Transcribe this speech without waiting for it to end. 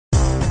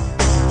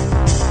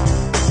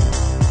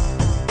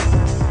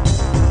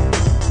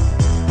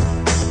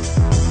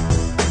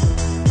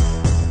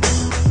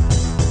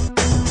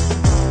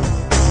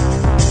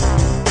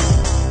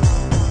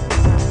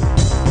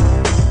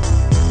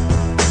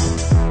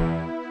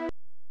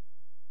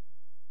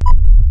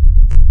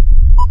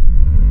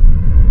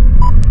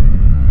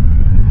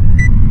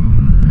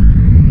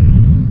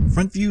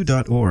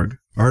FrontView.org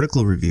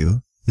article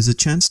review is a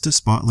chance to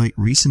spotlight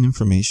recent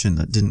information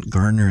that didn't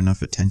garner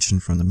enough attention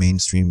from the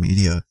mainstream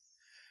media.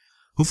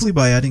 Hopefully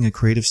by adding a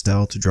creative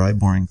style to dry,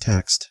 boring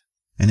text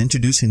and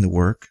introducing the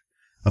work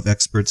of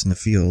experts in the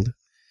field,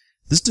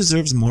 this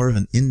deserves more of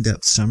an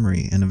in-depth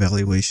summary and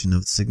evaluation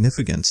of the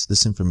significance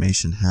this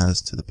information has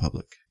to the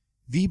public.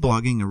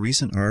 Vlogging a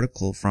recent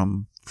article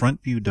from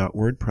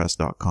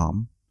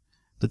frontview.wordpress.com.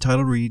 The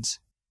title reads,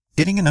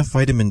 "Getting enough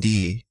vitamin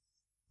D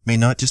may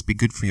not just be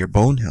good for your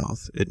bone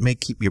health, it may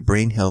keep your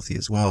brain healthy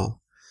as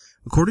well."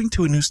 According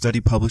to a new study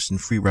published in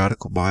Free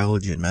Radical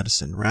Biology and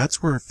Medicine,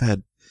 rats were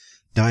fed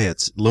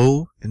diets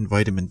low in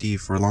vitamin D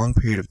for a long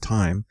period of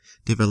time,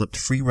 developed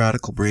free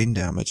radical brain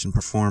damage, and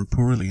performed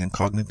poorly in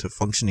cognitive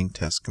functioning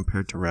tests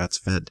compared to rats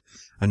fed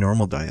a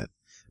normal diet,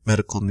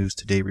 Medical News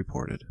Today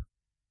reported.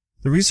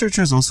 The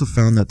researchers also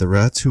found that the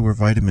rats who were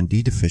vitamin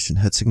D deficient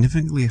had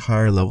significantly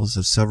higher levels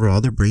of several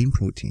other brain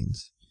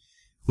proteins,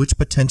 which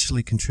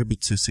potentially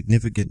contribute to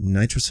significant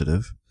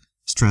nitrosative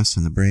stress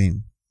in the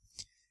brain.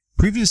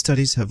 Previous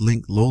studies have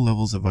linked low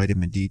levels of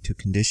vitamin D to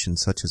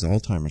conditions such as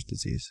Alzheimer's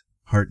disease,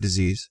 heart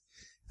disease,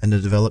 and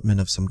the development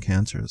of some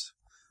cancers.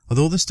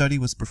 Although the study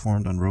was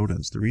performed on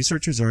rodents, the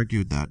researchers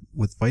argued that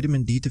with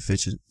vitamin D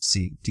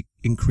deficiency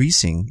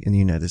increasing in the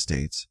United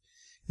States,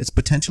 its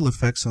potential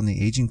effects on the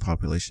aging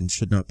population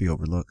should not be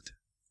overlooked.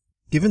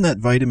 Given that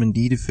vitamin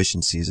D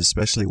deficiency is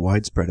especially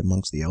widespread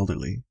amongst the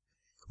elderly,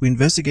 we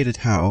investigated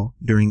how,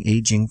 during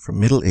aging from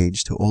middle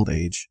age to old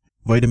age,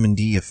 vitamin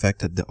D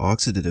affected the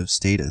oxidative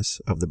status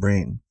of the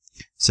brain,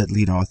 said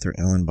lead author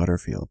Alan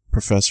Butterfield,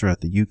 professor at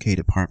the UK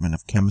Department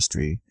of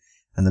Chemistry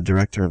and the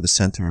director of the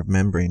Center of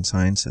Membrane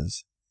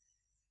Sciences.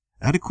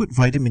 Adequate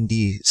vitamin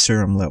D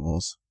serum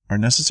levels are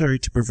necessary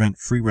to prevent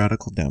free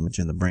radical damage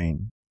in the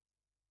brain.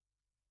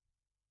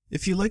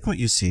 If you like what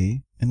you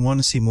see and want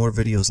to see more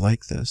videos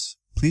like this,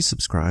 please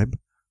subscribe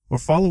or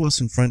follow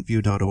us on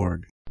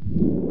frontview.org.